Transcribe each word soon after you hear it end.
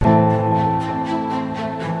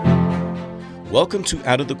Welcome to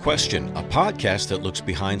Out of the Question, a podcast that looks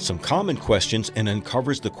behind some common questions and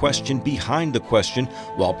uncovers the question behind the question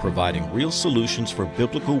while providing real solutions for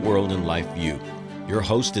biblical world and life view. Your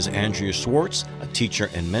host is Andrea Schwartz, a teacher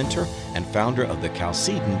and mentor and founder of the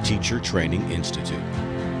Chalcedon Teacher Training Institute.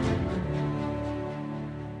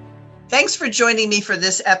 Thanks for joining me for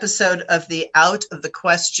this episode of the Out of the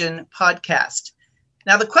Question podcast.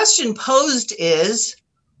 Now, the question posed is,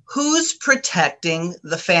 who's protecting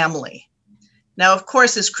the family? Now, of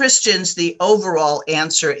course, as Christians, the overall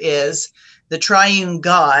answer is the triune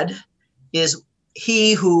God is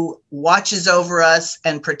he who watches over us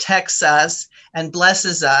and protects us and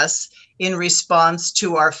blesses us in response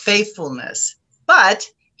to our faithfulness. But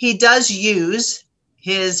he does use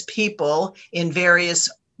his people in various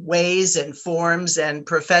ways and forms and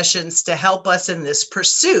professions to help us in this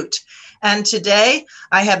pursuit. And today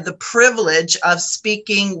I have the privilege of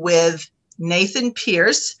speaking with Nathan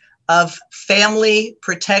Pierce of Family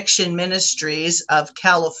Protection Ministries of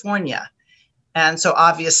California. And so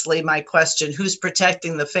obviously my question, who's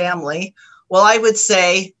protecting the family? Well, I would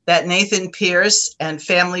say that Nathan Pierce and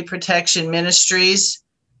Family Protection Ministries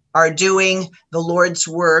are doing the Lord's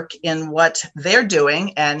work in what they're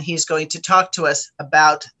doing. And he's going to talk to us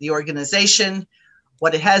about the organization,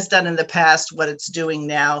 what it has done in the past, what it's doing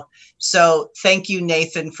now. So thank you,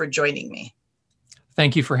 Nathan, for joining me.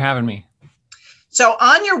 Thank you for having me. So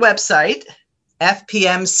on your website,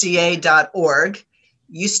 fpmca.org,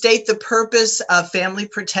 you state the purpose of Family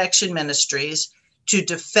Protection Ministries to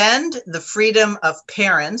defend the freedom of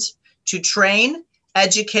parents to train,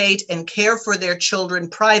 educate, and care for their children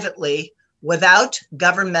privately without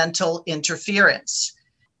governmental interference.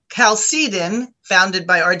 Chalcedon, founded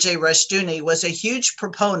by R.J. Rushdoony, was a huge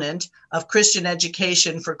proponent of Christian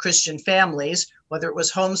education for Christian families, whether it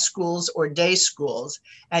was homeschools or day schools.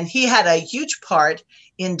 And he had a huge part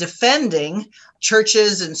in defending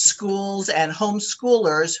churches and schools and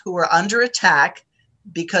homeschoolers who were under attack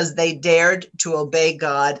because they dared to obey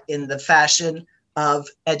God in the fashion of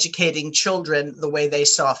educating children the way they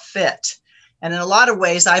saw fit. And in a lot of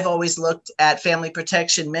ways, I've always looked at Family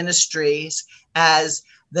Protection Ministries as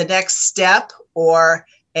the next step or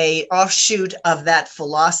a offshoot of that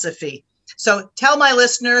philosophy. So tell my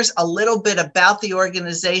listeners a little bit about the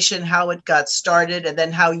organization, how it got started, and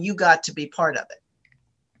then how you got to be part of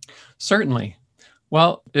it. Certainly.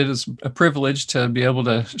 Well, it is a privilege to be able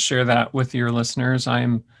to share that with your listeners. I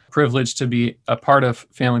am privileged to be a part of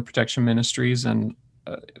Family Protection Ministries, and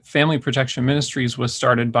Family Protection Ministries was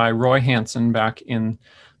started by Roy Hansen back in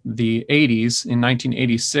the 80s. In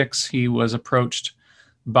 1986, he was approached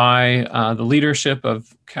by the leadership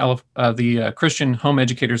of the Christian Home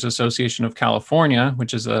Educators Association of California,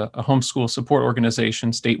 which is a homeschool support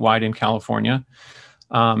organization statewide in California,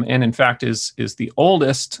 and in fact is the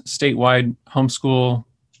oldest statewide homeschool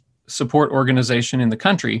support organization in the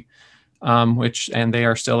country, and they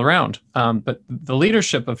are still around. But the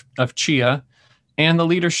leadership of CHIA and the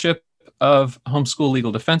leadership of Homeschool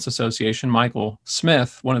Legal Defense Association, Michael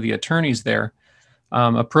Smith, one of the attorneys there,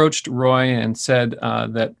 approached Roy and said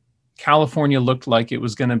that California looked like it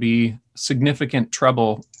was going to be significant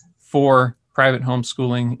trouble for private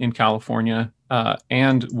homeschooling in California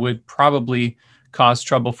and would probably cause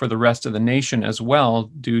trouble for the rest of the nation as well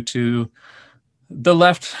due to the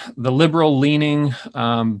liberal leaning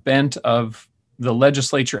bent of the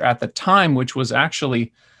legislature at the time, which was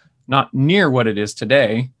actually not near what it is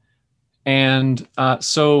today. And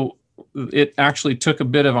so it actually took a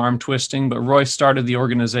bit of arm twisting, but Roy started the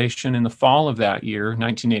organization in the fall of that year,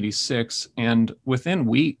 1986, and within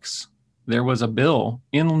weeks, there was a bill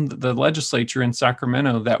in the legislature in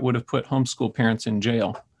Sacramento that would have put homeschool parents in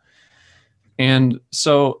jail. And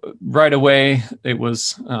so right away, it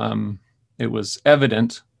was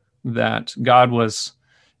evident that God was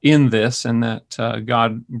in this and that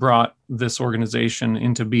God brought this organization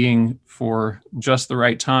into being for just the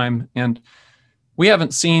right time. And we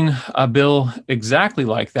haven't seen a bill exactly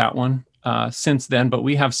like that one since then, but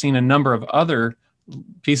we have seen a number of other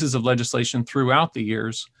pieces of legislation throughout the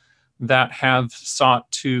years that have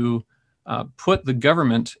sought to put the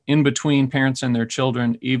government in between parents and their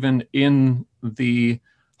children, even in the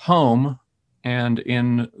home and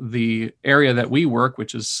in the area that we work,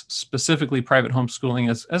 which is specifically private homeschooling,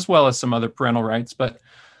 as well as some other parental rights. But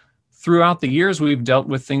throughout the years, we've dealt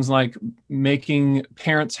with things like making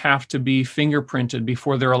parents have to be fingerprinted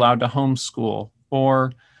before they're allowed to homeschool,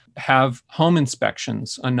 or have home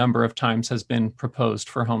inspections a number of times has been proposed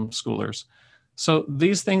for homeschoolers. So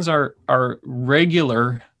these things are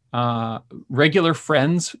regular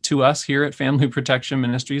friends to us here at Family Protection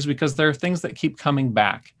Ministries because they're things that keep coming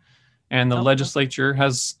back. and the Okay. legislature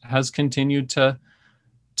has continued to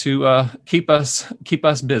keep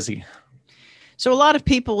us busy. So a lot of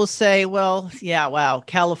people will say, well, yeah, wow,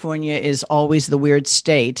 California is always the weird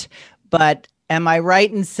state. But am I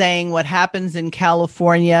right in saying what happens in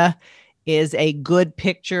California is a good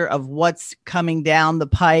picture of what's coming down the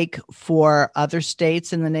pike for other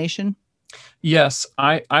states in the nation? Yes,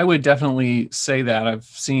 I would definitely say that. I've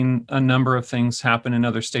seen a number of things happen in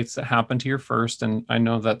other states that happened here first, and I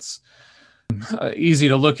know that's easy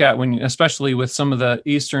to look at when, especially with some of the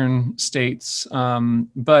eastern states.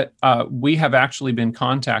 But we have actually been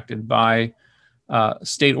contacted by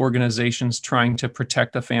state organizations trying to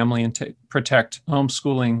protect the family and to protect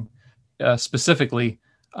homeschooling specifically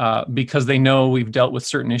because they know we've dealt with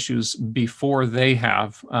certain issues before they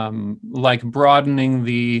have, like broadening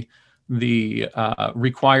the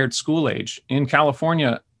required school age. In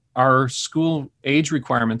California, our school age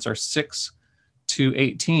requirements are 6 to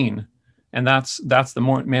 18, and that's the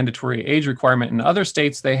more mandatory age requirement. In other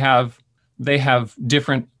states, they have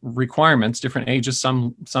different requirements, different ages,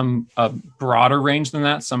 some a broader range than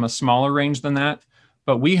that, some a smaller range than that.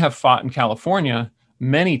 But we have fought in California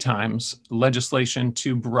many times legislation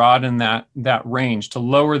to broaden that range, to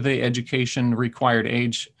lower the education required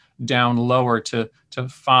age down lower to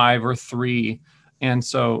 5 or 3. And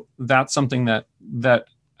so that's something that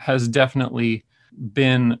has definitely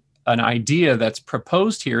been an idea that's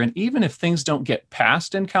proposed here. And even if things don't get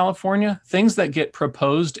passed in California, things that get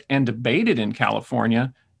proposed and debated in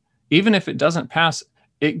California, even if it doesn't pass,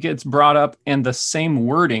 it gets brought up, and the same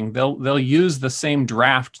wording, they'll use the same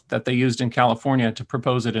draft that they used in California to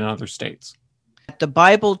propose it in other states. The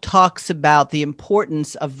Bible talks about the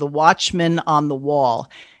importance of the watchman on the wall.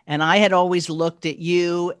 And I had always looked at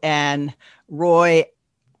you and Roy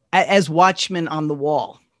as watchmen on the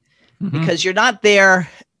wall, because you're not there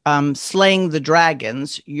slaying the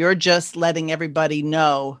dragons. You're just letting everybody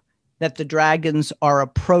know that the dragons are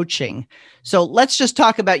approaching. So let's just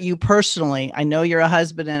talk about you personally. I know you're a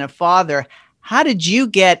husband and a father. How did you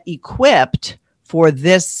get equipped for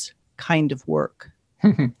this kind of work?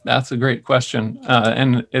 That's a great question.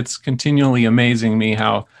 And it's continually amazing me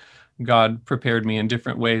how God prepared me in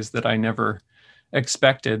different ways that I never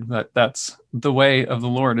expected. But that's the way of the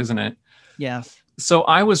Lord, isn't it? Yes. So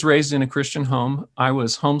I was raised in a Christian home. I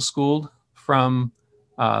was homeschooled from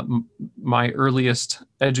my earliest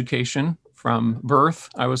education. From birth,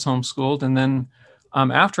 I was homeschooled. And then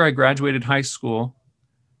after I graduated high school,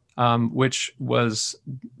 which was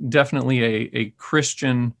definitely a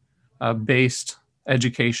Christian based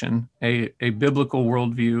education, a biblical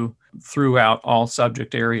worldview throughout all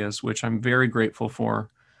subject areas, which I'm very grateful for.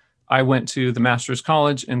 I went to the Master's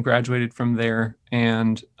College and graduated from there.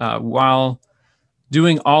 And while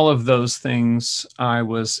doing all of those things, I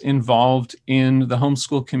was involved in the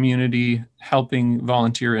homeschool community, helping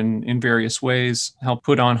volunteer in various ways, help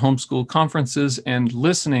put on homeschool conferences, and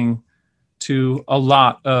listening to a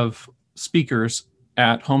lot of speakers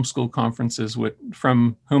at homeschool conferences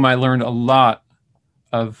from whom I learned a lot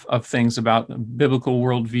of things about biblical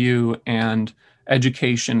worldview and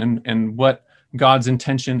education and what God's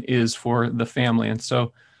intention is for the family. And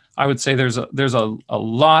so I would say there's a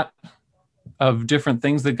lot of different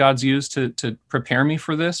things that God's used to prepare me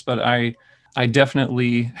for this, but I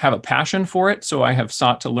definitely have a passion for it. So I have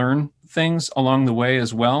sought to learn things along the way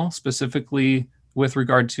as well, specifically with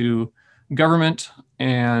regard to government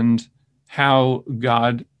and how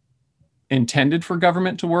God intended for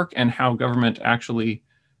government to work and how government actually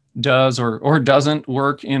does or doesn't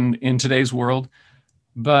work in today's world.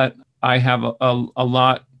 But I have a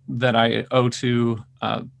lot that I owe to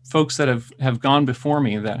folks that have gone before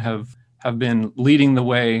me, that have been leading the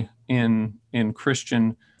way in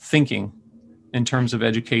Christian thinking in terms of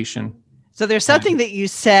education. So there's something that you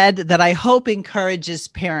said that I hope encourages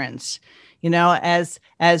parents. You know, as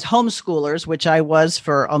homeschoolers, which I was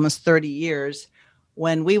for almost 30 years,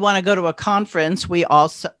 when we want to go to a conference, we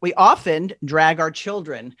often drag our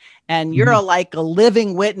children. And you're like a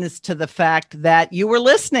living witness to the fact that you were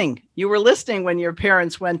listening. You were listening when your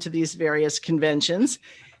parents went to these various conventions.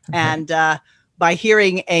 And by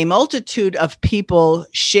hearing a multitude of people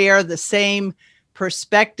share the same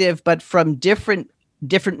perspective, but from different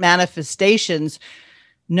manifestations,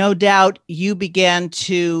 no doubt you began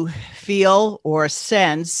to feel or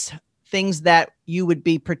sense things that you would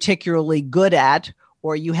be particularly good at,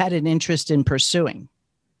 or you had an interest in pursuing.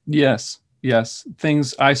 Yes.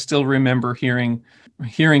 Things I still remember hearing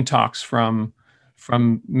talks from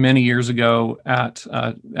many years ago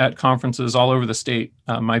at conferences all over the state.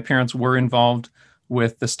 My parents were involved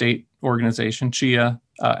with the state organization, CHIA,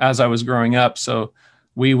 as I was growing up. So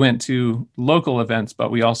we went to local events,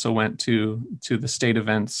 but we also went to the state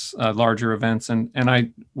events, larger events. And I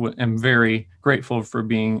am very grateful for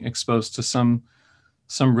being exposed to some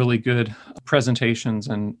really good presentations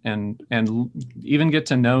and even get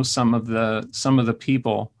to know some of the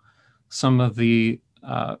people,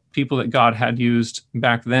 people that God had used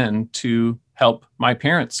back then to help my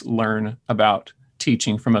parents learn about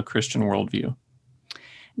teaching from a Christian worldview.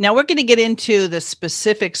 Now we're going to get into the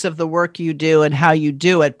specifics of the work you do and how you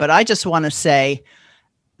do it, but I just want to say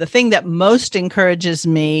the thing that most encourages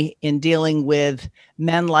me in dealing with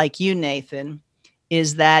men like you, Nathan,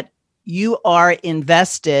 is that you are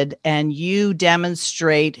invested and you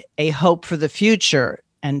demonstrate a hope for the future.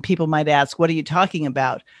 And people might ask, what are you talking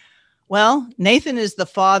about? Well, Nathan is the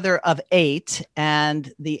father of 8,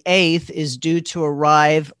 and the 8th is due to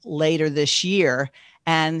arrive later this year.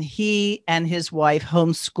 And he and his wife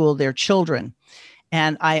homeschool their children.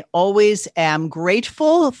 And I always am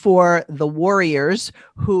grateful for the warriors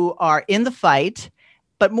who are in the fight,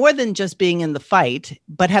 but more than just being in the fight,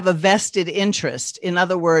 but have a vested interest. In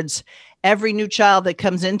other words, every new child that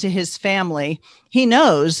comes into his family, he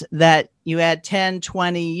knows that you add 10,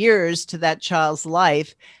 20 years to that child's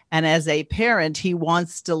life. And as a parent, he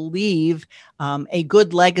wants to leave a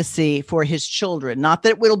good legacy for his children. Not that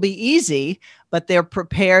it will be easy, but they're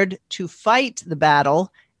prepared to fight the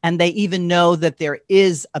battle, and they even know that there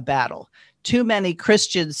is a battle. Too many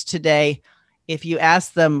Christians today, if you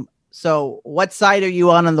ask them, so what side are you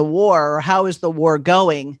on in the war, or how is the war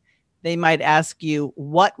going? They might ask you,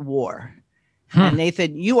 what war? And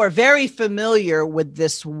Nathan, you are very familiar with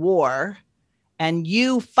this war, and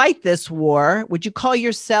you fight this war. Would you call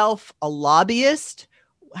yourself a lobbyist?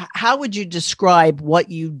 How would you describe what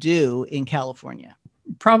you do in California?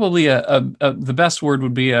 Probably the best word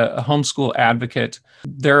would be a homeschool advocate.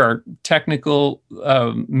 There are technical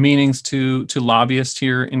meanings to lobbyist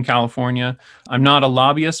here in California. I'm not a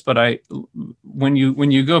lobbyist, but when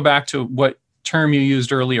you go back to what term you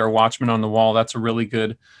used earlier, watchman on the wall, that's a really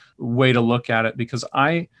good way to look at it, because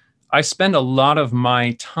I spend a lot of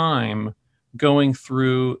my time going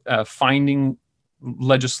through finding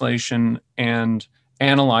legislation and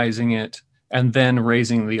analyzing it, and then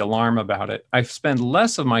raising the alarm about it. I spend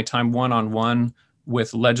less of my time one-on-one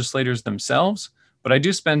with legislators themselves, but I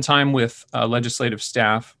do spend time with legislative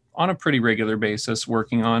staff on a pretty regular basis,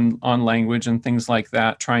 working on language and things like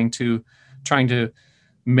that, trying to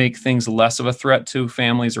make things less of a threat to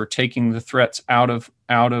families, or taking the threats out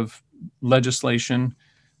of legislation.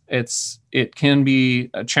 It can be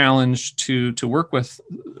a challenge to work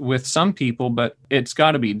with some people, but it's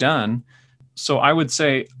got to be done. So I would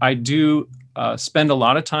say I do spend a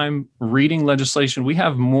lot of time reading legislation. We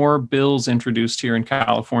have more bills introduced here in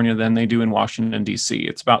California than they do in Washington, D.C.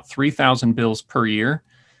 It's about 3,000 bills per year.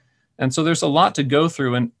 And so there's a lot to go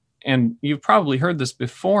through. And you've probably heard this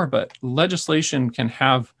before, but legislation can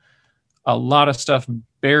have a lot of stuff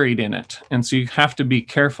buried in it. And so you have to be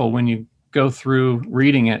careful when you go through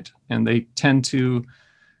reading it. And they tend to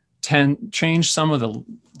change some of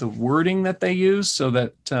the wording that they use, so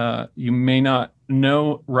that you may not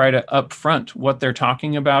know right up front what they're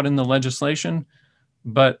talking about in the legislation.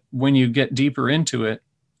 But when you get deeper into it,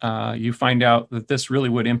 you find out that this really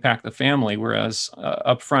would impact the family, whereas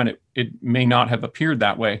up front it may not have appeared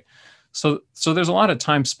that way. So there's a lot of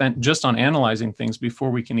time spent just on analyzing things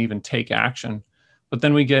before we can even take action. But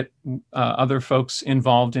then we get other folks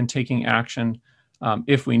involved in taking action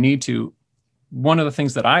if we need to. One of the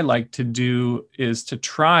things that I like to do is to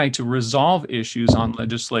try to resolve issues on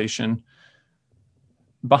legislation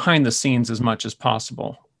behind the scenes as much as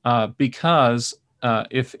possible, because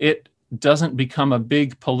if it doesn't become a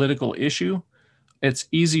big political issue, it's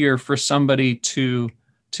easier for somebody to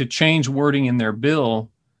change wording in their bill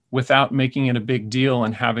without making it a big deal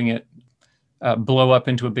and having it blow up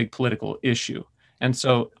into a big political issue. And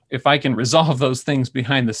so if I can resolve those things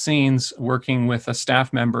behind the scenes, working with a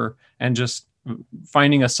staff member and just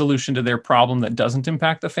finding a solution to their problem that doesn't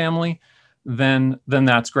impact the family, then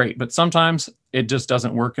that's great. But sometimes it just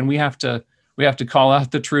doesn't work, and we have to call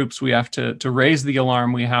out the troops. We have to raise the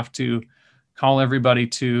alarm. We have to call everybody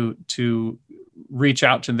to reach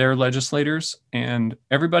out to their legislators, and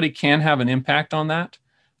everybody can have an impact on that.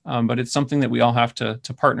 But it's something that we all have to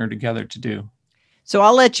partner together to do. So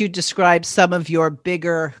I'll let you describe some of your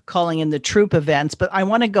bigger calling in the troop events, but I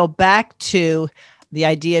want to go back to the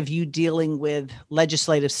idea of you dealing with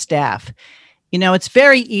legislative staff. You know, it's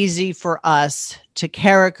very easy for us to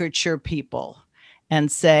caricature people and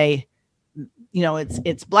say, you know,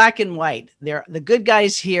 it's black and white. They're the good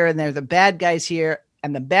guys here and they're the bad guys here,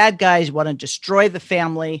 and the bad guys want to destroy the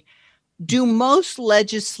family. Do most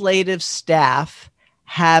legislative staff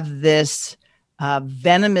have this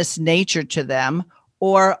venomous nature to them?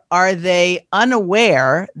 Or are they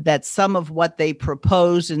unaware that some of what they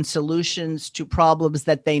propose in solutions to problems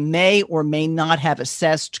that they may or may not have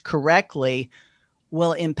assessed correctly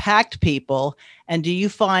will impact people? And do you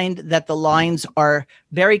find that the lines are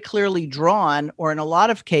very clearly drawn, or in a lot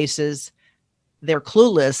of cases, they're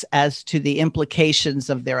clueless as to the implications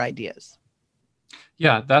of their ideas?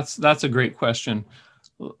 Yeah, that's a great question.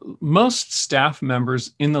 Most staff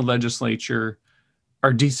members in the legislature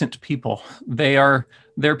are decent people. They're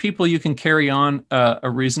people you can carry on a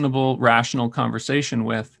reasonable, rational conversation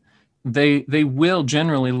with. They will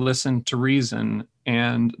generally listen to reason,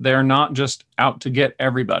 and they're not just out to get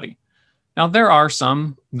everybody. Now, there are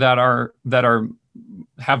some that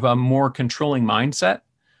have a more controlling mindset,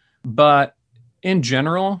 but in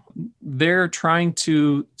general, they're trying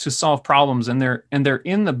to solve problems, and they're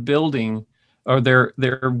in the building, or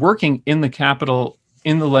they're working in the Capitol,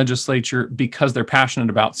 in the legislature, because they're passionate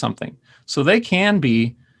about something. So they can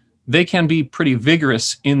be pretty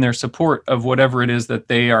vigorous in their support of whatever it is that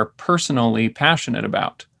they are personally passionate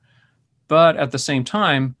about. But at the same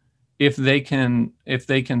time, if they can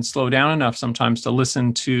slow down enough sometimes to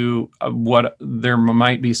listen to what there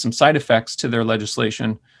might be some side effects to their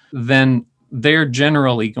legislation, then they're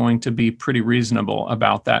generally going to be pretty reasonable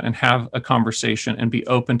about that and have a conversation and be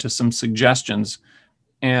open to some suggestions.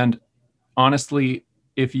 And honestly,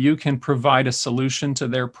 if you can provide a solution to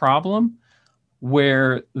their problem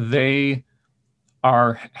where they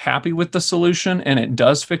are happy with the solution and it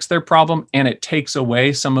does fix their problem and it takes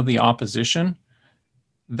away some of the opposition,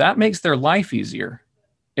 that makes their life easier.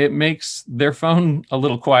 It makes their phone a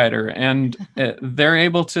little quieter, and they're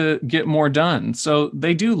able to get more done. So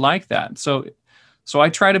they do like that. So I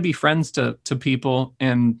try to be friends to people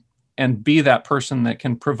and be that person that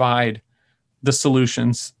can provide the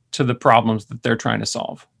solutions to the problems that they're trying to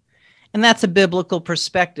solve. And that's a biblical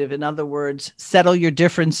perspective. In other words, settle your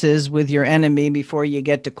differences with your enemy before you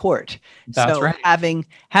get to court. That's so right.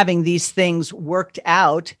 having these things worked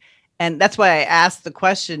out, and that's why I asked the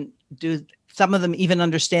question, do some of them even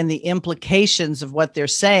understand the implications of what they're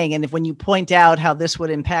saying? And if, when you point out how this would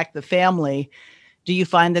impact the family, do you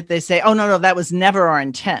find that they say, oh, no, that was never our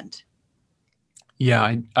intent?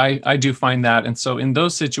 Yeah, I do find that. And so in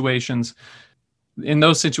those situations,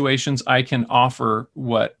 I can offer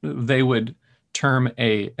what they would term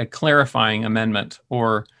a clarifying amendment,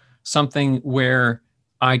 or something where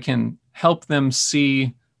I can help them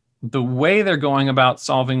see the way they're going about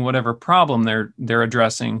solving whatever problem they're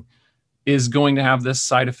addressing is going to have this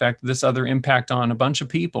side effect, this other impact on a bunch of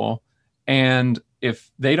people. And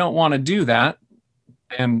if they don't want to do that,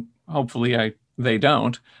 and hopefully they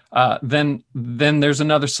don't, then there's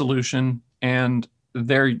another solution, and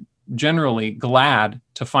they're generally glad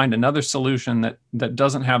to find another solution that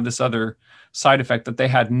doesn't have this other side effect that they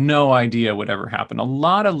had no idea would ever happen. A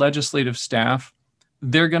lot of legislative staff,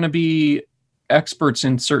 they're going to be experts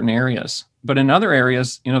in certain areas, but in other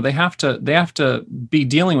areas, they have to be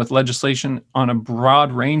dealing with legislation on a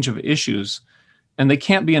broad range of issues, and they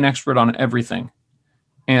can't be an expert on everything.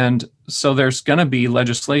 And so there's going to be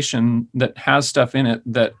legislation that has stuff in it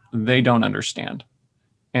that they don't understand,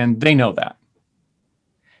 and they know that.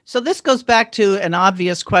 So this goes back to an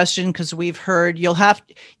obvious question, because we've heard you'll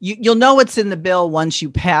know what's in the bill once you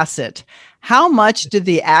pass it. How much do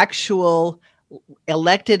the actual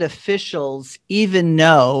elected officials even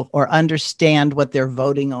know or understand what they're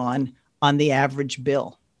voting on the average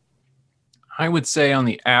bill? I would say on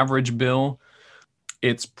the average bill,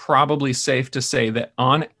 it's probably safe to say that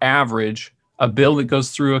on average, a bill that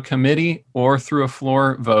goes through a committee or through a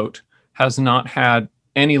floor vote has not had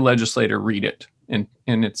any legislator read it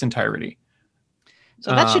in its entirety.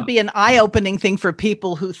 So that should be an eye-opening thing for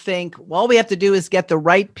people who think, well, all we have to do is get the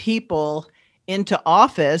right people into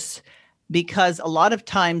office, because a lot of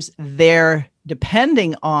times they're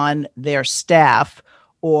depending on their staff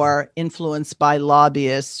or influenced by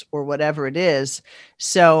lobbyists or whatever it is.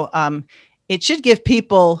 So it should give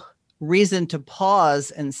people reason to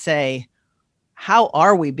pause and say, how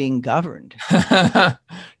are we being governed?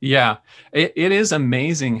 Yeah, it is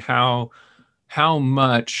amazing how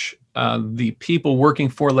much the people working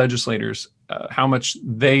for legislators, how much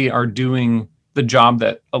they are doing the job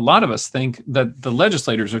that a lot of us think that the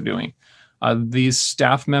legislators are doing. These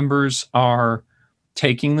staff members are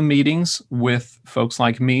taking the meetings with folks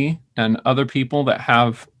like me and other people that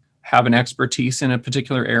have an expertise in a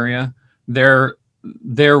particular area. They're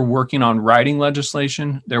working on writing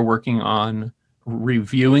legislation. They're working on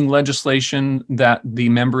reviewing legislation that the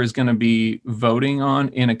member is going to be voting on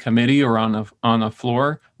in a committee or on a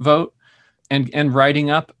floor vote. and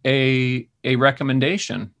writing up a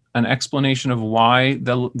recommendation, an explanation of why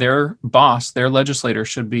their boss, their legislator,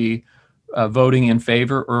 should be voting in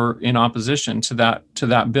favor or in opposition to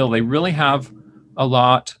that bill. They really have a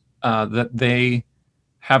lot that they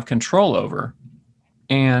have control over.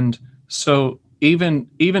 And so even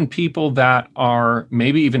people that are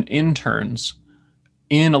maybe even interns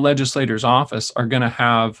in a legislator's office are going to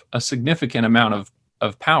have a significant amount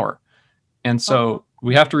of power. And so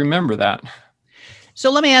we have to remember that.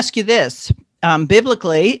 So let me ask you this.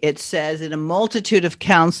 Biblically, it says, in a multitude of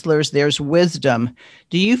counselors, there's wisdom.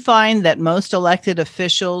 Do you find that most elected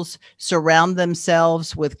officials surround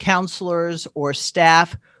themselves with counselors or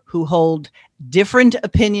staff who hold different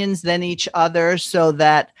opinions than each other so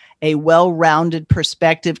that a well-rounded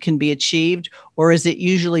perspective can be achieved? Or is it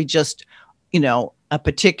usually just, a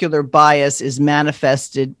particular bias is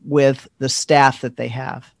manifested with the staff that they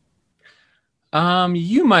have?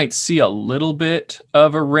 You might see a little bit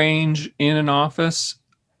of a range in an office,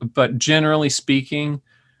 but generally speaking,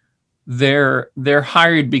 they're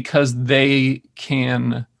hired because they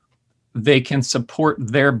can support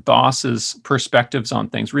their boss's perspectives on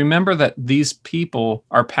things. Remember that these people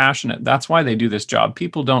are passionate. That's why they do this job.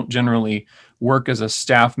 People don't generally work as a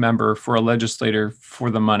staff member for a legislator for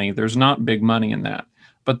the money. There's not big money in that,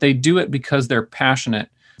 but they do it because they're passionate.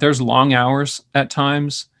 There's long hours at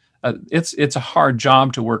times. It's a hard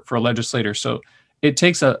job to work for a legislator. So it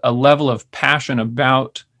takes a level of passion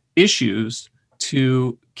about issues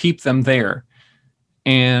to keep them there.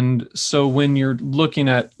 And so when you're looking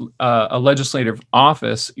at a legislative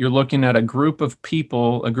office, you're looking at a group of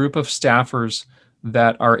people, a group of staffers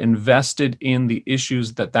that are invested in the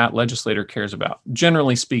issues that legislator cares about.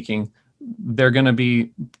 Generally speaking, they're going to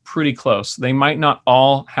be pretty close. They might not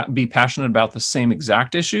all be passionate about the same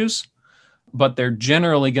exact issues, but they're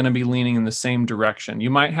generally going to be leaning in the same direction. You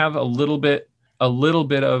might have a little bit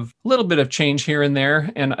of change here and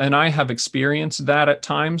there, and I have experienced that at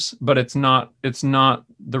times, but it's not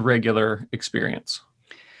the regular experience.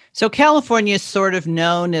 So California is sort of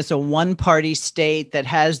known as a one-party state that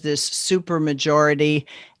has this supermajority,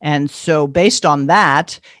 and so based on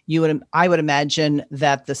that, I would imagine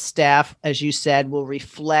that the staff, as you said, will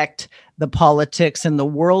reflect the politics and the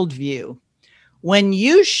worldview. When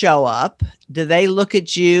you show up, do they look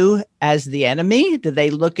at you as the enemy? Do they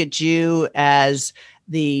look at you as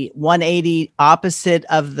the 180 opposite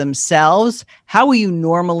of themselves? How are you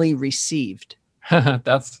normally received?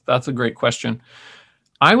 That's a great question.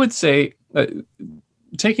 I would say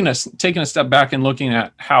taking a step back and looking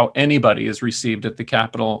at how anybody is received at the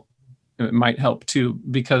Capitol, it might help too,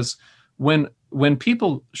 because when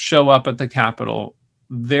people show up at the Capitol,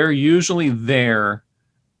 they're usually there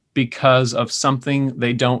because of something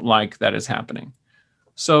they don't like that is happening.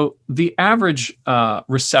 So the average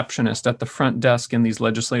receptionist at the front desk in these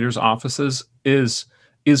legislators' offices is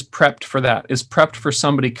prepped for that, is prepped for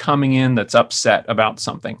somebody coming in that's upset about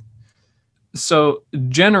something. So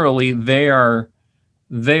generally they are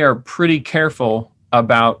pretty careful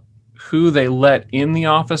about who they let in the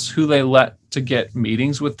office, who they let to get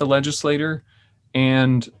meetings with the legislator,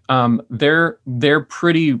 and they're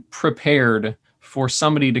pretty prepared for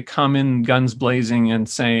somebody to come in guns blazing and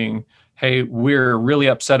saying, hey, we're really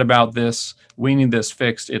upset about this. We need this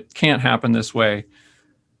fixed. It can't happen this way.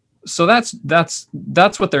 So that's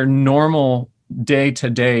what their normal day to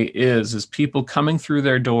day is people coming through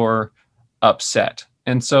their door upset.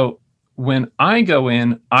 And so when I go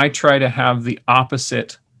in, I try to have the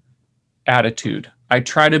opposite attitude. I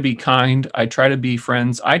try to be kind. I try to be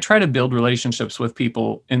friends. I try to build relationships with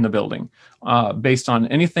people in the building based on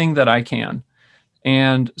anything that I can.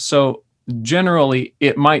 And so generally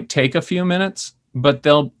it might take a few minutes, but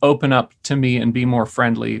they'll open up to me and be more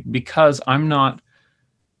friendly because I'm not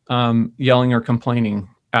yelling or complaining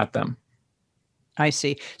at them. I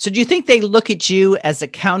see. So do you think they look at you as a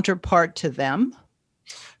counterpart to them?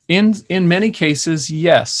 In many cases,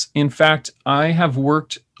 yes. In fact, I have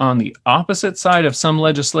worked on the opposite side of some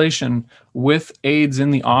legislation with aides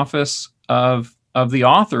in the office of the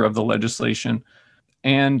author of the legislation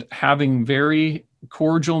and having very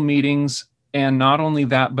cordial meetings. And not only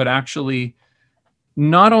that, but actually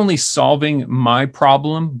not only solving my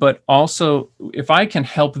problem, but also if I can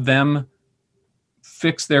help them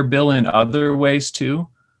fix their bill in other ways too,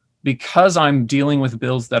 because I'm dealing with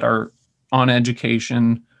bills that are on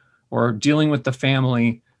education or dealing with the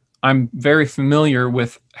family, I'm very familiar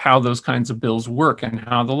with how those kinds of bills work and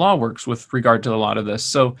how the law works with regard to a lot of this.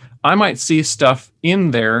 So I might see stuff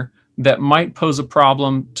in there that might pose a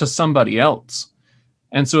problem to somebody else.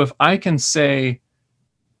 And so if I can say,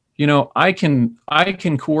 I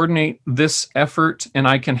can coordinate this effort and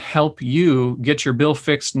I can help you get your bill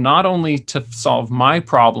fixed, not only to solve my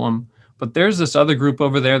problem, but there's this other group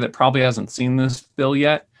over there that probably hasn't seen this bill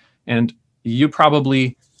yet. And you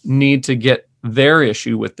probably need to get their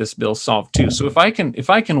issue with this bill solved too. So if I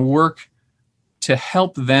can work to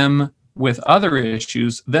help them with other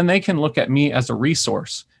issues, then they can look at me as a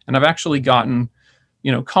resource. And I've actually gotten,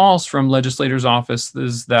 calls from legislators'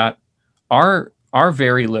 offices that are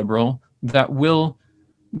very liberal that will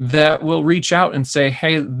reach out and say,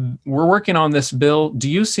 hey, we're working on this bill. Do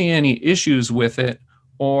you see any issues with it?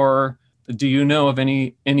 Or do you know of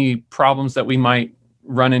any problems that we might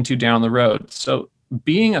run into down the road? So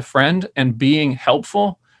being a friend and being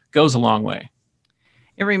helpful goes a long way.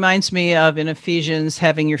 It reminds me of in Ephesians,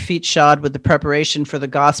 having your feet shod with the preparation for the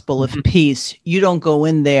gospel of peace. You don't go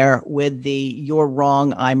in there with the you're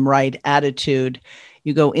wrong, I'm right attitude.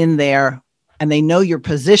 You go in there and they know your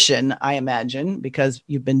position, I imagine, because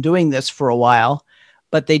you've been doing this for a while,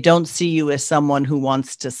 but they don't see you as someone who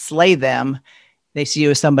wants to slay them. They see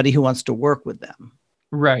you as somebody who wants to work with them.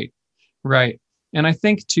 Right. And I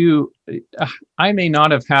think too, I may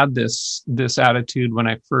not have had this attitude when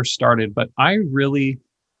I first started, but I really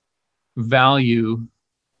value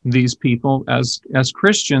these people as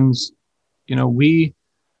Christians. We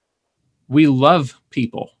love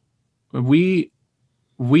people. We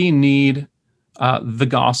need the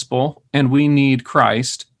gospel and we need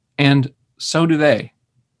Christ, and so do they.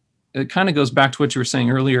 It kind of goes back to what you were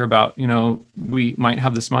saying earlier about, we might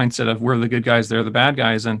have this mindset of we're the good guys, they're the bad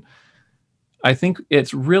guys. And I think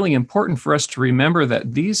it's really important for us to remember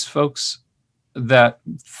that these folks that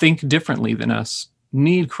think differently than us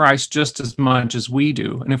need Christ just as much as we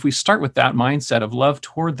do. And if we start with that mindset of love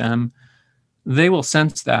toward them, they will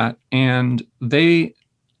sense that, and they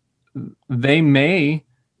may,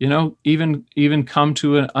 even come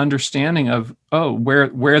to an understanding of,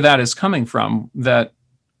 where that is coming from, that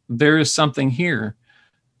there is something here.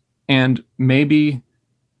 And maybe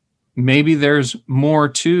there's more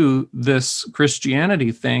to this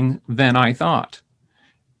Christianity thing than I thought.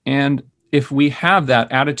 And if we have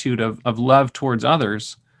that attitude of love towards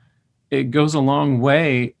others, it goes a long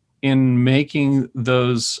way in making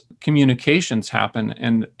those communications happen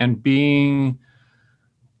and being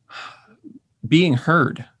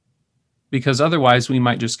heard, because otherwise we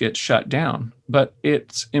might just get shut down. But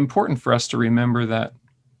it's important for us to remember that,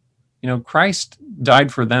 Christ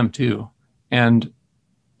died for them too. And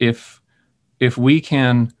if we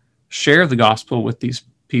can share the gospel with these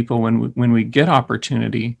people when we get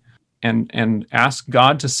opportunity and ask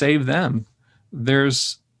God to save them, there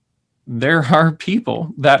are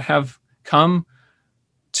people that have come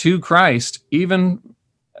to Christ even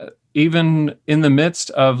in the midst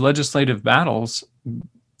of legislative battles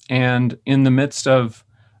and in the midst of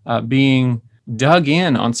being dug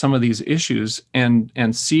in on some of these issues and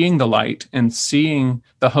seeing the light and seeing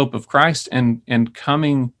the hope of Christ and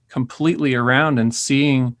coming completely around and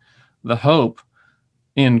seeing the hope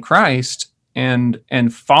in Christ and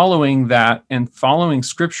following that and following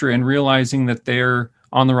Scripture and realizing that they're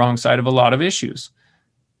on the wrong side of a lot of issues.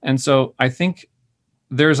 And so I think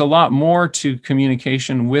there's a lot more to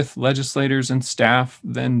communication with legislators and staff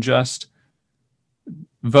than just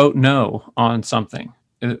vote no on something.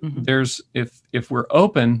 There's if we're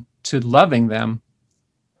open to loving them,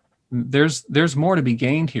 there's more to be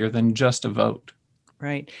gained here than just a vote.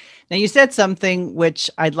 Right. Now, you said something which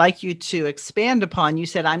I'd like you to expand upon. You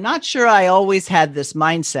said, I'm not sure I always had this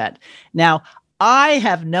mindset. Now, I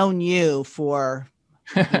have known you for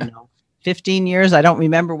 15 years. I don't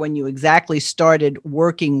remember when you exactly started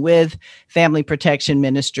working with Family Protection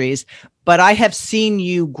Ministries, but I have seen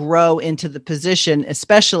you grow into the position,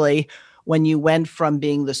 especially when you went from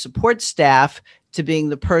being the support staff to being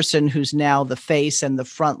the person who's now the face and the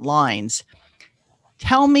front lines.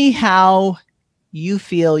 Tell me how you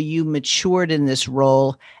feel you matured in this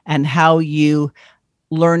role and how you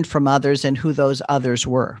learned from others and who those others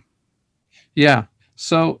were. Yeah.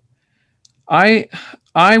 So I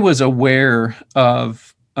was aware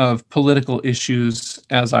of political issues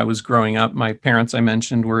as I was growing up. My parents, I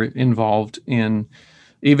mentioned, were involved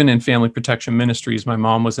even in Family Protection Ministries. My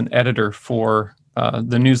mom was an editor for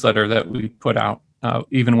the newsletter that we put out,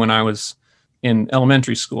 even when I was in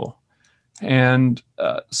elementary school. And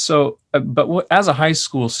but as a high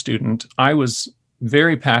school student, I was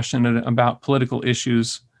very passionate about political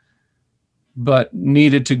issues, but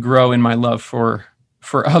needed to grow in my love for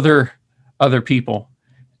other people.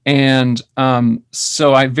 And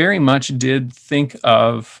so I very much did think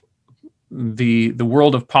of the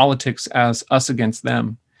world of politics as us against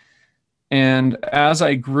them. And as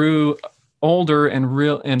I grew older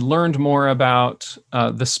and learned more about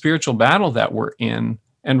the spiritual battle that we're in,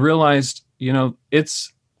 and realized,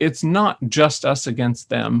 it's not just us against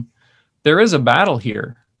them. There is a battle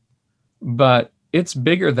here, but it's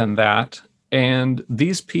bigger than that. And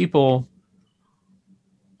these people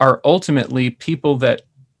are ultimately people that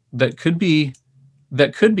could be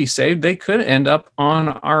saved. They could end up on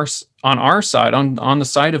our side, on the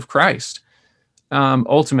side of Christ,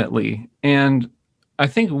 ultimately. And I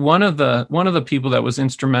think one of the people that was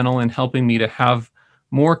instrumental in helping me to have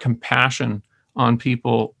more compassion on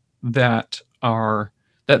people that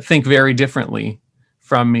think very differently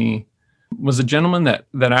from me was a gentleman that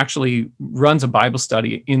actually runs a Bible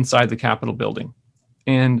study inside the Capitol building.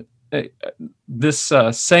 And this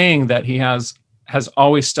saying that he has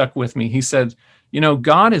always stuck with me. He said,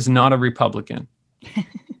 God is not a Republican.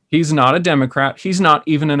 He's not a Democrat. He's not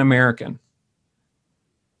even an American.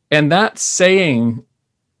 And that saying,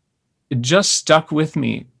 it just stuck with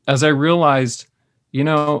me as I realized,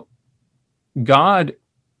 God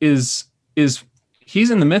is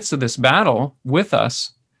he's in the midst of this battle with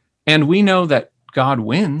us, and we know that God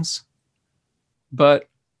wins, but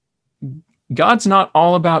God's not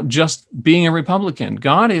all about just being a Republican.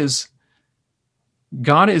 God is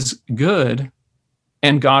good,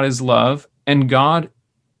 and God is love, and God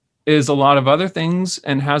is a lot of other things,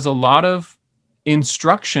 and has a lot of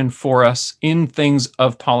instruction for us in things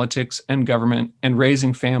of politics and government and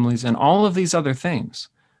raising families and all of these other things.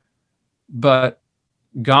 But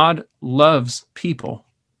God loves people,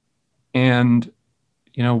 and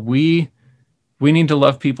we need to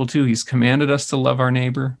love people too. He's commanded us to love our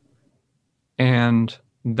neighbor, and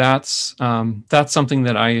that's something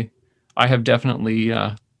that I have definitely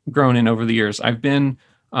grown in over the years. I've been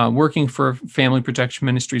working for Family Protection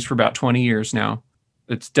Ministries for about 20 years now.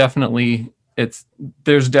 There's definitely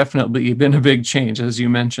been a big change, as you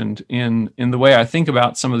mentioned, in the way I think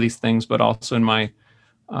about some of these things, but also in my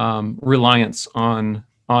reliance on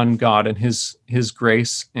God and his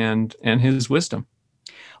grace and his wisdom.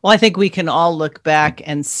 Well, I think we can all look back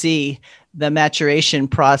and see the maturation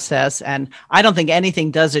process, and I don't think anything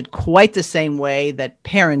does it quite the same way that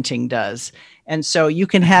parenting does. And so you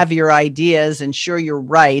can have your ideas, and sure, you're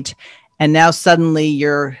right. And now suddenly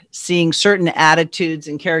you're seeing certain attitudes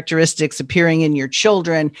and characteristics appearing in your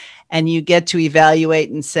children, and you get to evaluate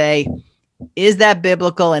and say, is that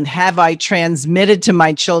biblical? And have I transmitted to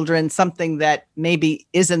my children something that maybe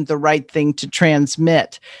isn't the right thing to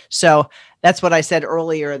transmit? So that's what I said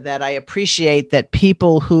earlier, that I appreciate that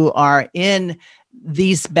people who are in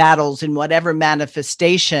these battles, in whatever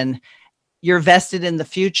manifestation, you're vested in the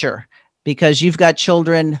future, because you've got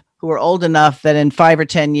children who are old enough that in 5 or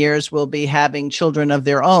 10 years will be having children of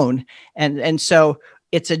their own. And so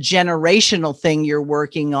it's a generational thing you're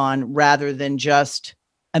working on rather than just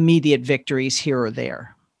immediate victories here or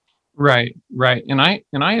there. Right. And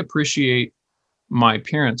I appreciate my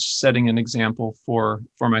parents setting an example for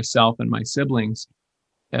myself and my siblings,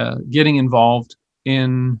 getting involved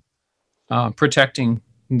in protecting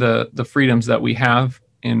the freedoms that we have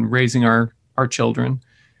in raising our children,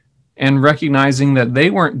 and recognizing that they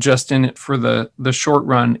weren't just in it for the short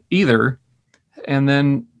run either. And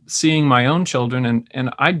then seeing my own children, and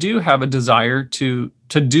I do have a desire to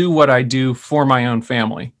do what I do for my own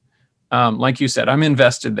family. Like you said, I'm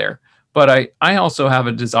invested there, but I also have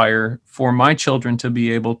a desire for my children to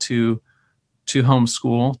be able to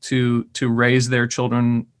homeschool, to raise their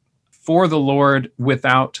children for the Lord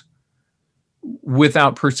without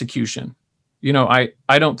persecution.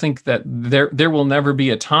 I don't think that there will never be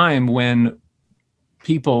a time when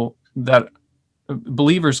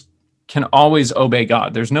believers can always obey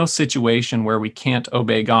God. There's no situation where we can't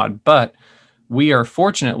obey God, but we are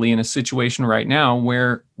fortunately in a situation right now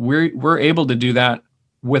where we're able to do that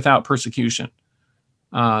without persecution.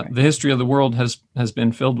 The history of the world has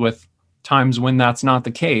been filled with times when that's not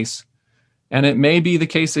the case, and it may be the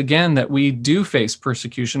case again that we do face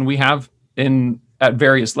persecution. We have at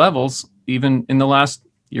various levels, even in the last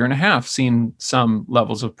year and a half, seen some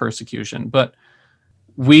levels of persecution, but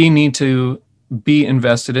we need to be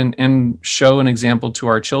invested in and show an example to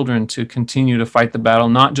our children to continue to fight the battle,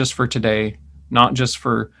 not just for today, not just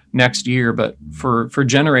for next year, but for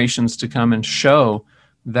generations to come, and show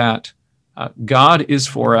that God is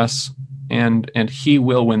for us, and he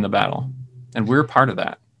will win the battle. And we're part of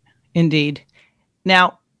that. Indeed.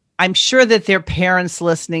 Now, I'm sure that there are parents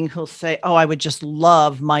listening who'll say, oh, I would just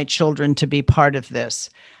love my children to be part of this.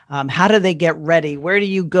 How do they get ready? Where do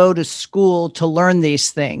you go to school to learn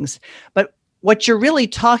these things? But what you're really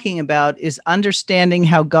talking about is understanding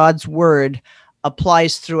how God's word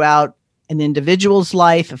applies throughout an individual's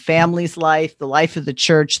life, a family's life, the life of the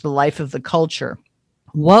church, the life of the culture.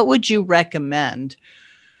 What would you recommend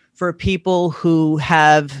for people who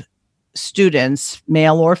have students,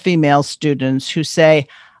 male or female students, who say,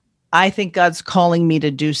 I think God's calling me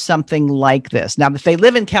to do something like this? Now, if they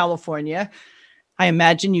live in California, I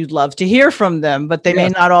imagine you'd love to hear from them, but they may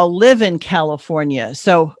not all live in California.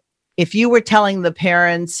 So if you were telling the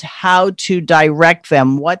parents how to direct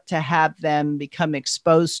them, what to have them become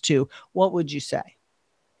exposed to, what would you say?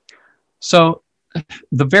 So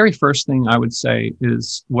the very first thing I would say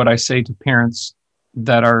is what I say to parents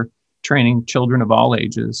that are training children of all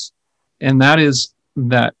ages. And that is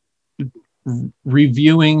that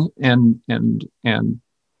reviewing and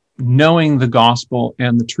knowing the gospel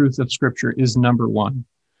and the truth of Scripture is number one.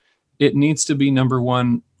 It needs to be number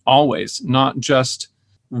one always, not just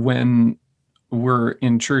when we're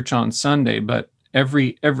in church on Sunday, but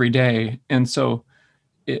every day. And so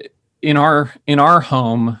in our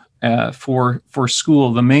home for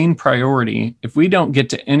school, the main priority, if we don't get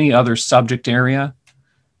to any other subject area,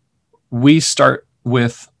 we start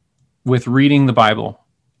with reading the Bible.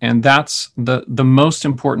 And that's the most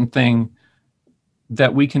important thing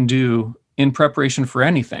that we can do in preparation for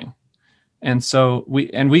anything. And so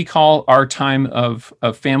we call our time of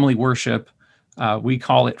family worship, we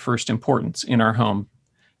call it first importance in our home,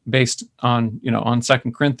 based on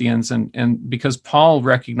 2 Corinthians, and because Paul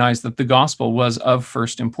recognized that the gospel was of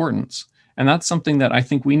first importance. And that's something that I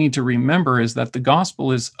think we need to remember, is that the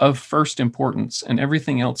gospel is of first importance and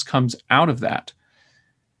everything else comes out of that.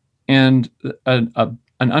 And an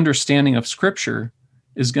understanding of Scripture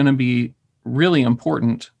is going to be really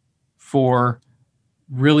important for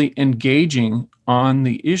really engaging on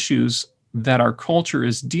the issues that our culture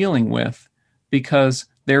is dealing with, because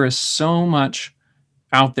there is so much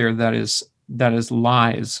out there that is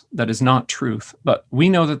lies, that is not truth. But we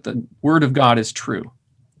know that the Word of God is true.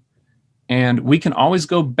 And we can always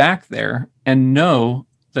go back there and know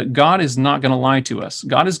that God is not going to lie to us.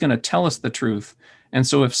 God is going to tell us the truth. And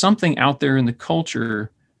so if something out there in the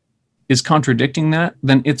culture is contradicting that,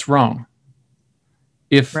 then it's wrong.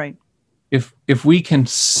 If we can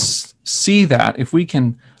see that, if we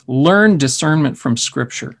can learn discernment from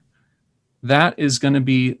Scripture, that is going to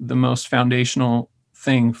be the most foundational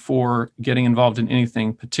thing for getting involved in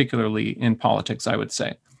anything, particularly in politics, I would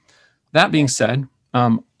say. That being said,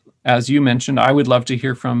 as you mentioned, I would love to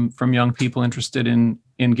hear from young people interested in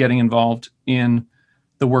getting involved in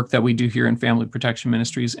the work that we do here in Family Protection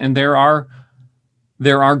Ministries. And there are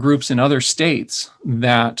groups in other states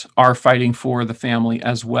that are fighting for the family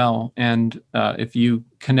as well. And if you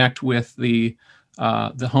connect with the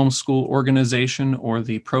homeschool organization or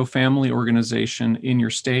the pro-family organization in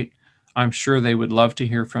your state, I'm sure they would love to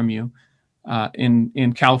hear from you.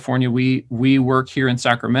 In California, we work here in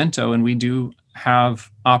Sacramento, and we do have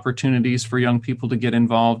opportunities for young people to get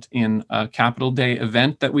involved in a Capitol Day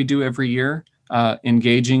event that we do every year,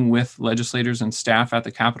 engaging with legislators and staff at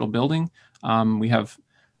the Capitol building. We have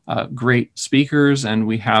great speakers, and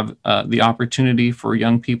we have the opportunity for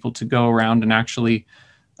young people to go around and actually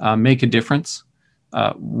make a difference,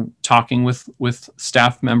 talking with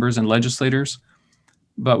staff members and legislators.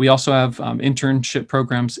 But we also have internship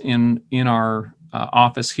programs in our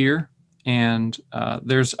office here, and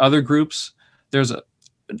there's other groups. There's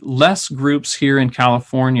less groups here in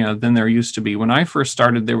California than there used to be. When I first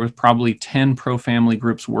started, there was probably 10 pro-family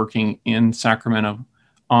groups working in Sacramento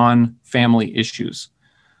on family issues,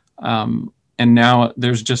 and now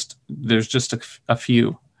there's just a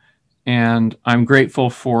few. And I'm grateful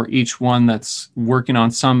for each one that's working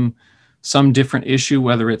on some different issue,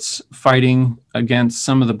 whether it's fighting against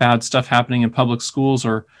some of the bad stuff happening in public schools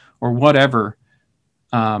or whatever.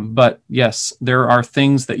 But yes, there are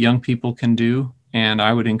things that young people can do, and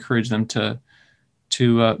I would encourage them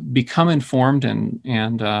to become informed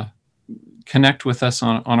and connect with us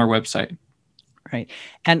on our website. Right.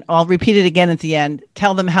 And I'll repeat it again at the end.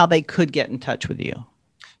 Tell them how they could get in touch with you.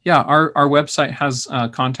 Yeah, our website has a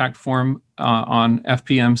contact form on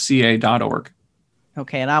fpmca.org.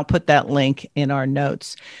 Okay, and I'll put that link in our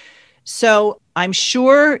notes. So I'm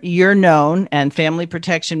sure you're known, and Family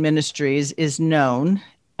Protection Ministries is known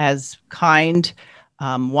as kind,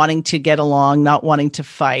 wanting to get along, not wanting to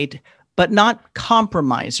fight, but not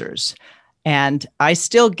compromisers. And I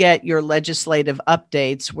still get your legislative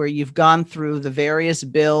updates where you've gone through the various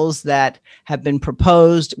bills that have been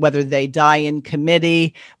proposed, whether they die in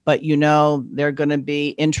committee, but they're going to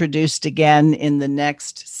be introduced again in the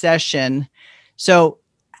next session. So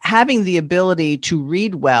having the ability to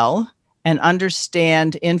read well and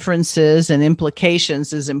understand inferences and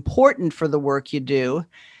implications is important for the work you do,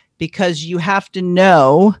 because you have to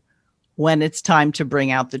know when it's time to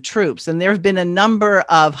bring out the troops. And there have been a number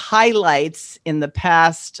of highlights in the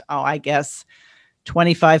past,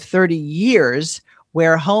 25, 30 years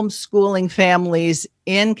where homeschooling families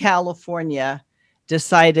in California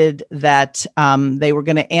decided that they were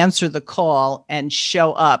going to answer the call and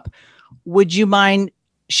show up. Would you mind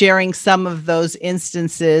sharing some of those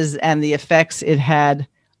instances and the effects it had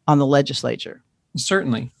on the legislature?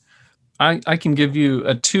 Certainly. I can give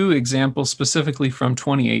you two examples specifically from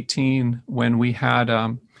 2018 when we had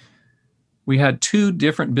two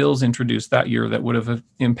different bills introduced that year that would have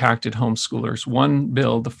impacted homeschoolers. One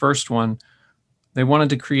bill, the first one, they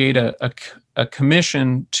wanted to create a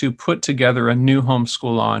commission to put together a new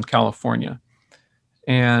homeschool law in California.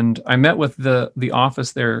 And I met with the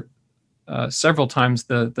office there several times.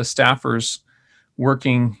 The staffers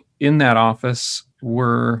working in that office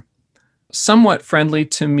were somewhat friendly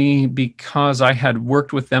to me because I had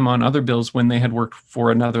worked with them on other bills when they had worked for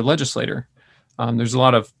another legislator. There's a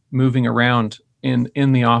lot of moving around in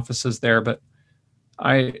the offices there, but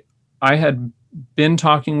I had been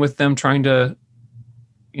talking with them, trying to,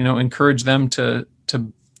 encourage them to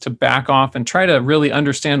back off and try to really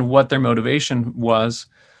understand what their motivation was,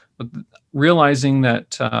 but realizing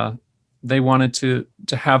that they wanted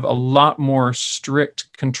to have a lot more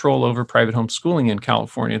strict control over private homeschooling in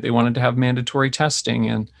California. They wanted to have mandatory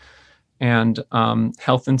testing and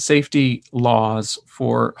health and safety laws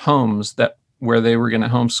for homes where they were going to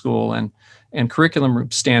homeschool, and curriculum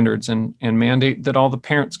standards, and mandate that all the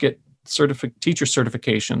parents get teacher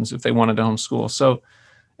certifications if they wanted to homeschool. So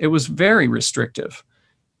it was very restrictive.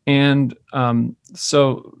 And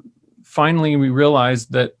so finally, we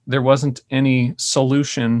realized that there wasn't any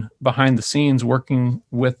solution behind the scenes working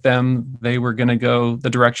with them. They were going to go the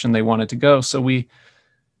direction they wanted to go. So we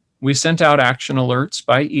sent out action alerts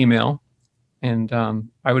by email. And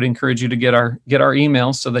I would encourage you to get our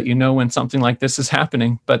emails so that you know when something like this is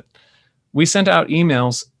happening. But we sent out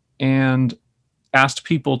emails and asked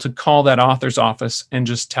people to call that author's office and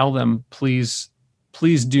just tell them, please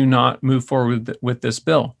do not move forward with this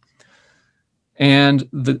bill. And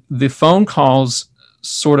the phone calls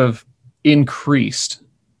sort of increased.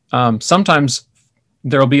 Sometimes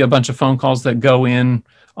there'll be a bunch of phone calls that go in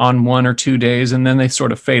on 1 or 2 days, and then they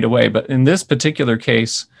sort of fade away. But in this particular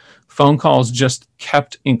case, phone calls just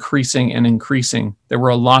kept increasing and increasing. There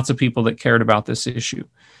were lots of people that cared about this issue.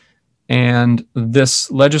 And this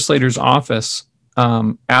legislator's office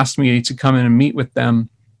asked me to come in and meet with them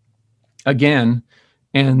again.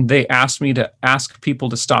 And they asked me to ask people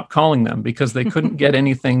to stop calling them because they couldn't get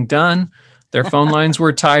anything done. Their phone lines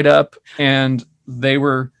were tied up and they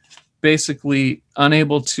were basically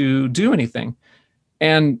unable to do anything.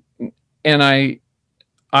 And I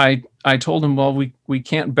told them, well, we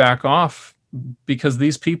can't back off because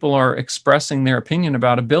these people are expressing their opinion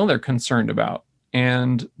about a bill they're concerned about.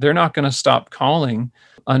 And they're not going to stop calling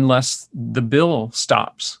unless the bill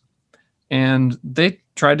stops. And they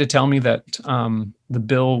tried to tell me that the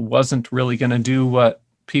bill wasn't really going to do what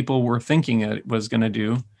people were thinking it was going to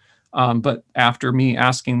do. But after me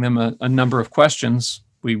asking them a number of questions,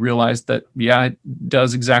 we realized that, yeah, it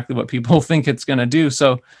does exactly what people think it's going to do.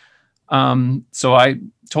 So I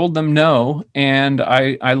told them no, and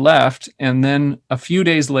I left. And then a few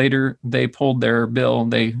days later, they pulled their bill.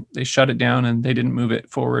 They shut it down and they didn't move it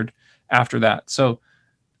forward after that. So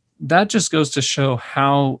that just goes to show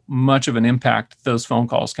how much of an impact those phone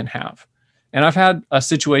calls can have. And I've had a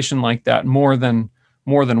situation like that more than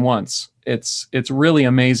once. It's really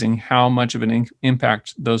amazing how much of an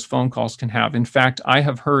impact those phone calls can have. In fact, I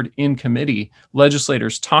have heard in committee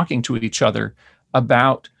legislators talking to each other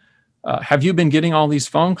about, have you been getting all these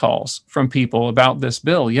phone calls from people about this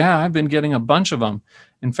bill? Yeah, I've been getting a bunch of them.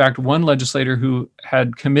 In fact, one legislator who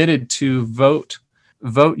had committed to vote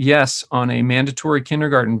yes on a mandatory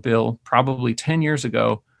kindergarten bill probably 10 years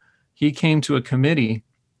ago, he came to a committee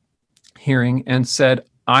hearing and said,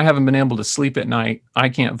 I haven't been able to sleep at night. I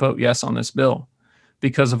can't vote yes on this bill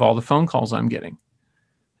because of all the phone calls I'm getting.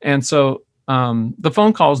 And so the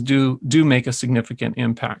phone calls do make a significant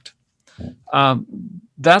impact.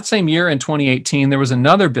 That same year in 2018, there was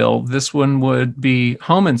another bill. This one would be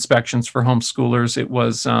home inspections for homeschoolers. It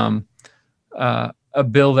was a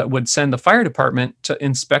bill that would send the fire department to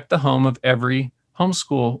inspect the home of every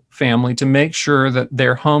homeschool family to make sure that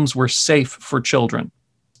their homes were safe for children.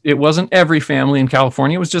 It wasn't every family in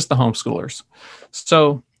California, it was just the homeschoolers.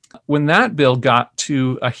 So when that bill got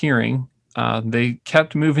to a hearing, they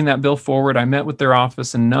kept moving that bill forward. I met with their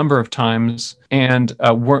office a number of times and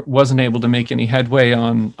wasn't able to make any headway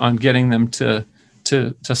on getting them to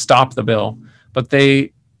stop the bill. But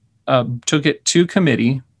they took it to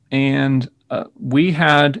committee, and we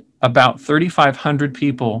had about 3,500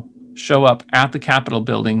 people show up at the Capitol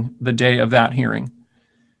building the day of that hearing.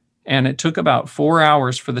 And it took about 4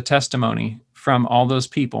 hours for the testimony from all those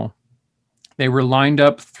people. They were lined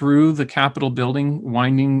up through the Capitol building,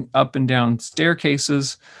 winding up and down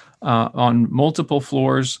staircases on multiple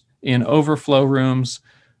floors in overflow rooms.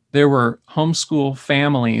 There were homeschool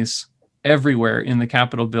families everywhere in the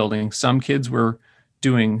Capitol building. Some kids were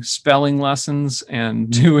doing spelling lessons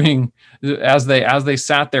and doing, as they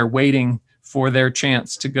sat there waiting for their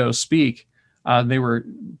chance to go speak, they were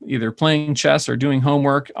either playing chess or doing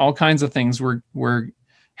homework. All kinds of things were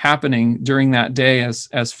happening during that day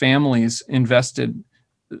as families invested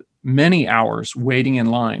many hours waiting in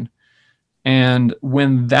line. And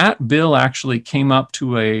when that bill actually came up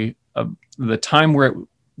to the time where it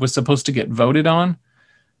was supposed to get voted on,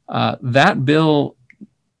 that bill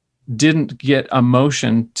didn't get a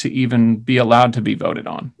motion to even be allowed to be voted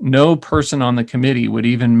on. No person on the committee would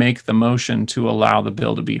even make the motion to allow the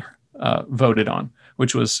bill to be voted on,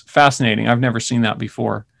 which was fascinating. I've never seen that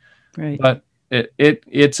before. Right. But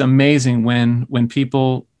it's amazing when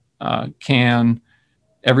people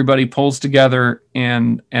everybody pulls together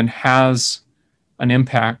and has an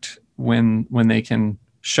impact when they can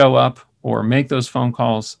show up or make those phone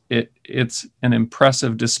calls. It's an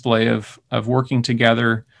impressive display of working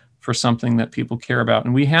together for something that people care about.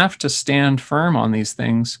 And we have to stand firm on these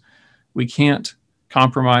things. We can't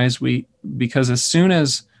compromise. Because as soon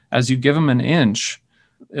as you give them an inch,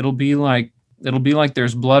 it'll be like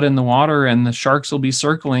there's blood in the water and the sharks will be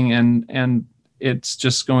circling, and it's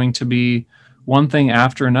just going to be one thing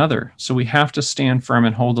after another. So we have to stand firm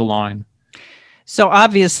and hold the line. So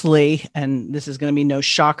obviously, and this is going to be no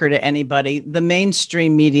shocker to anybody, the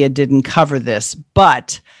mainstream media didn't cover this,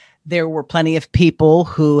 but there were plenty of people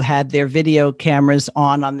who had their video cameras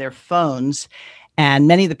on their phones, and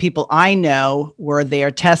many of the people I know were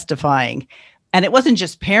there testifying. And it wasn't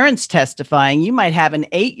just parents testifying. You might have an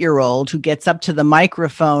 8-year-old who gets up to the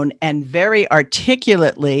microphone and very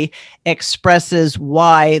articulately expresses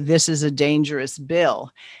why this is a dangerous bill.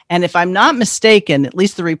 And if I'm not mistaken, at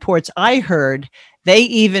least the reports I heard, they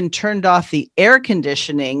even turned off the air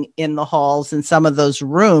conditioning in the halls in some of those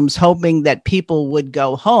rooms, hoping that people would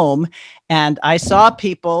go home. And I saw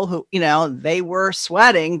people who, they were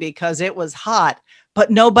sweating because it was hot, but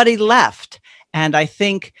nobody left. And I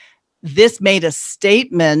think this made a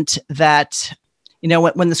statement that,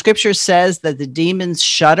 when the scripture says that the demons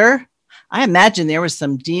shudder, I imagine there was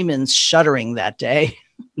some demons shuddering that day.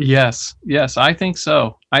 Yes, I think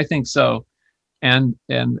so. And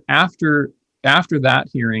after that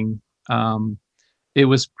hearing, it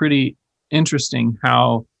was pretty interesting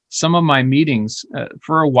how some of my meetings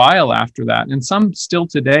for a while after that, and some still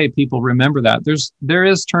today, people remember that. There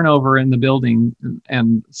is turnover in the building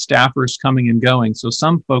and staffers coming and going. So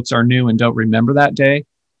some folks are new and don't remember that day,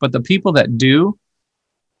 but the people that do,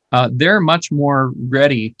 they're much more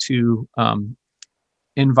ready to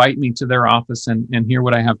invite me to their office and hear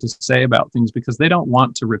what I have to say about things, because they don't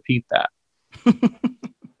want to repeat that.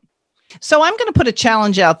 So I'm going to put a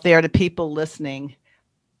challenge out there to people listening.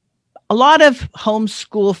 A lot of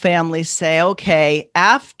homeschool families say, okay,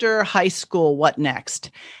 after high school, what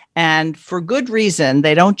next? And for good reason,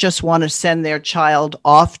 they don't just want to send their child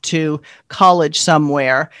off to college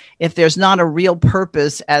somewhere if there's not a real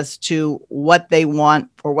purpose as to what they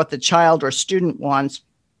want or what the child or student wants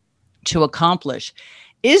to accomplish.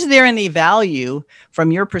 Is there any value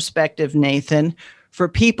from your perspective, Nathan, for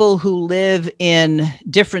people who live in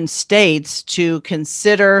different states to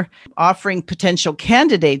consider offering potential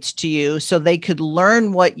candidates to you so they could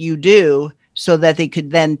learn what you do, so that they could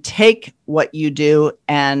then take what you do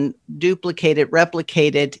and duplicate it,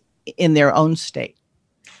 replicate it in their own state?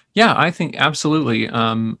 Yeah, I think absolutely.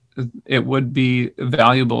 It would be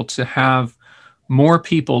valuable to have more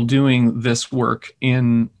people doing this work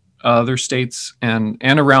in other states and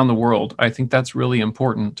around the world. I think that's really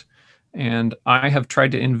important. And I have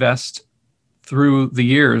tried to invest through the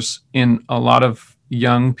years in a lot of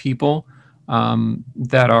young people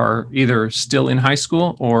that are either still in high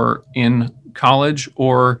school or in college,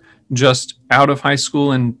 or just out of high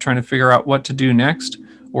school and trying to figure out what to do next,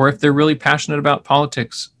 or if they're really passionate about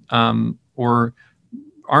politics or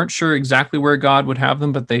aren't sure exactly where God would have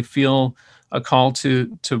them, but they feel a call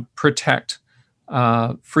to protect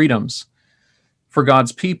freedoms for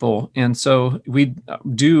God's people. And so we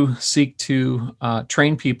do seek to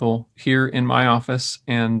train people here in my office,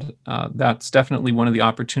 and that's definitely one of the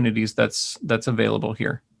opportunities that's available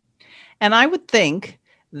here. And I would think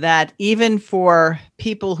that even for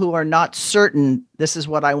people who are not certain this is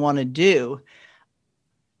what I want to do,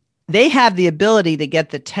 they have the ability to get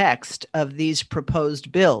the text of these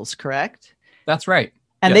proposed bills, correct? That's right.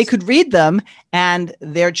 And Yes. they could read them, and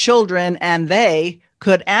their children and they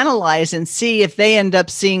could analyze and see if they end up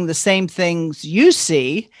seeing the same things you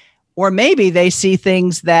see, or maybe they see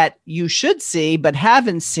things that you should see but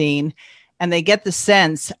haven't seen, and they get the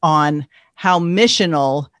sense on how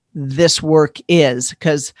missional this work is.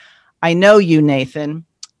 Because I know you, Nathan,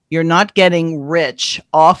 you're not getting rich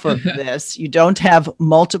off of this. You don't have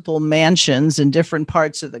multiple mansions in different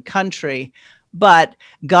parts of the country, but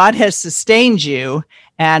God has sustained you.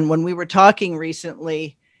 And when we were talking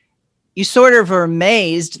recently, you sort of are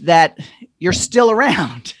amazed that you're still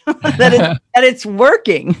around, that it's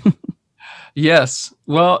working. Yes.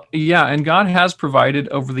 Well, yeah. And God has provided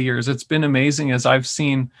over the years. It's been amazing as I've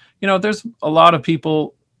seen, there's a lot of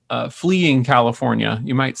people fleeing California,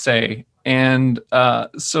 you might say. And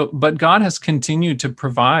but God has continued to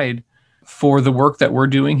provide for the work that we're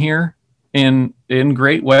doing here in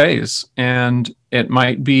great ways. And it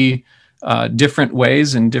might be different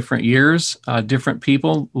ways in different years, different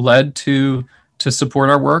people led to support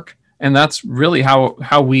our work. And that's really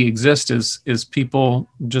how we exist is people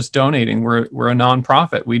just donating. We're a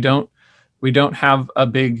nonprofit. We don't have a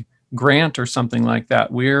big grant or something like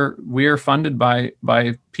that. We're funded by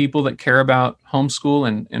people that care about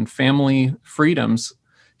homeschool and family freedoms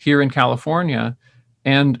here in California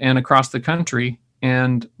and across the country.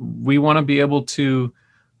 And we want to be able to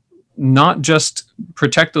not just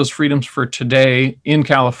protect those freedoms for today in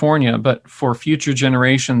California, but for future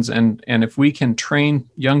generations. And if we can train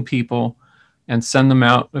young people and send them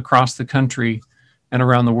out across the country and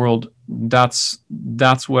around the world, that's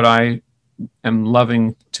what I am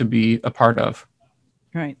loving to be a part of.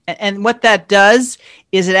 Right. And what that does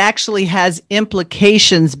is it actually has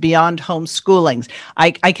implications beyond homeschooling.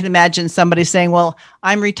 I can imagine somebody saying, well,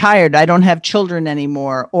 I'm retired. I don't have children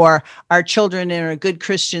anymore. Or our children are in a good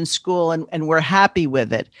Christian school and we're happy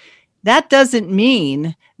with it. That doesn't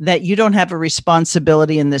mean that you don't have a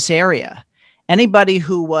responsibility in this area. Anybody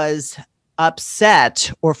who was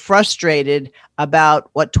upset or frustrated about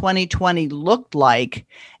what 2020 looked like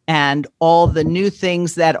and all the new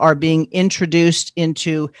things that are being introduced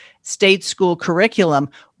into state school curriculum,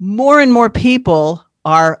 more and more people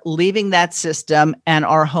are leaving that system and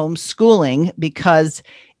are homeschooling because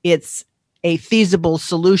it's a feasible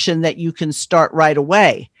solution that you can start right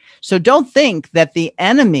away. So don't think that the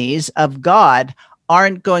enemies of God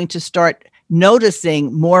aren't going to start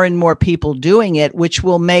noticing more and more people doing it, which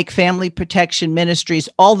will make family protection ministries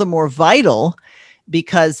all the more vital,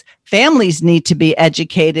 because families need to be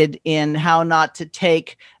educated in how not to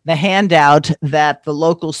take the handout that the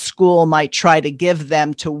local school might try to give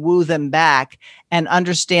them to woo them back, and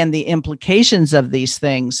understand the implications of these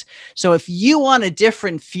things. So if you want a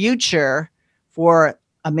different future for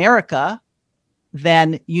America,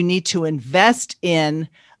 then you need to invest in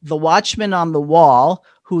the watchman on the wall,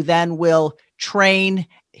 who then will train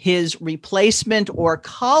his replacement or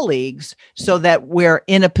colleagues so that we're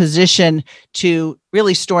in a position to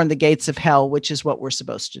really storm the gates of hell, which is what we're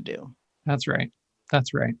supposed to do. That's right.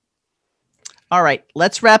 That's right. All right,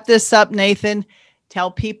 let's wrap this up, Nathan. Tell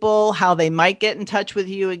people how they might get in touch with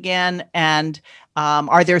you again. And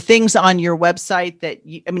are there things on your website that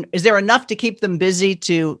is there enough to keep them busy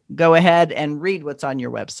to go ahead and read what's on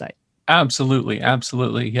your website? Absolutely.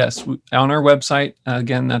 Absolutely. Yes. On our website,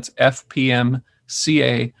 again, that's fpmca.org.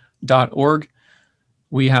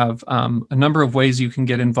 We have a number of ways you can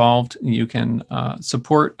get involved. You can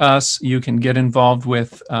support us. You can get involved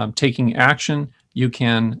with taking action. You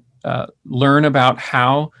can learn about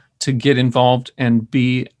how to get involved and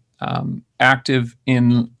be active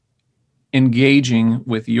in engaging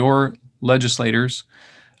with your legislators.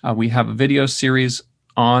 We have a video series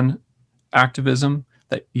on activism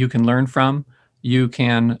that you can learn from. You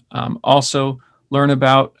can also learn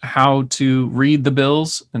about how to read the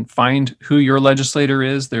bills and find who your legislator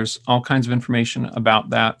is. There's all kinds of information about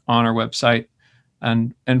that on our website.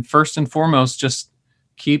 And first and foremost, just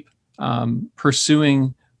keep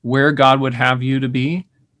pursuing where God would have you to be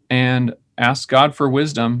and ask God for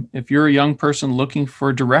wisdom. If you're a young person looking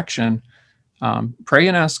for direction, pray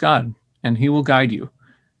and ask God, and He will guide you.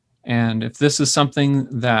 And if this is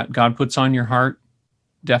something that God puts on your heart,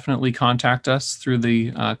 definitely contact us through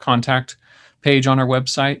the contact page on our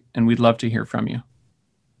website, and we'd love to hear from you.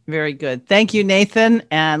 Very good. Thank you, Nathan.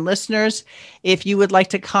 And listeners, if you would like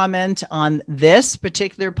to comment on this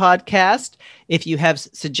particular podcast, if you have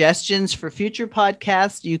suggestions for future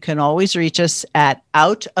podcasts, you can always reach us at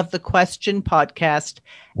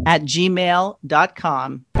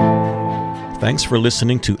outofthequestionpodcast@gmail.com. Thanks for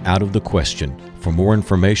listening to Out of the Question. For more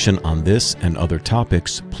information on this and other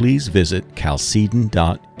topics, please visit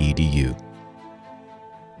chalcedon.edu.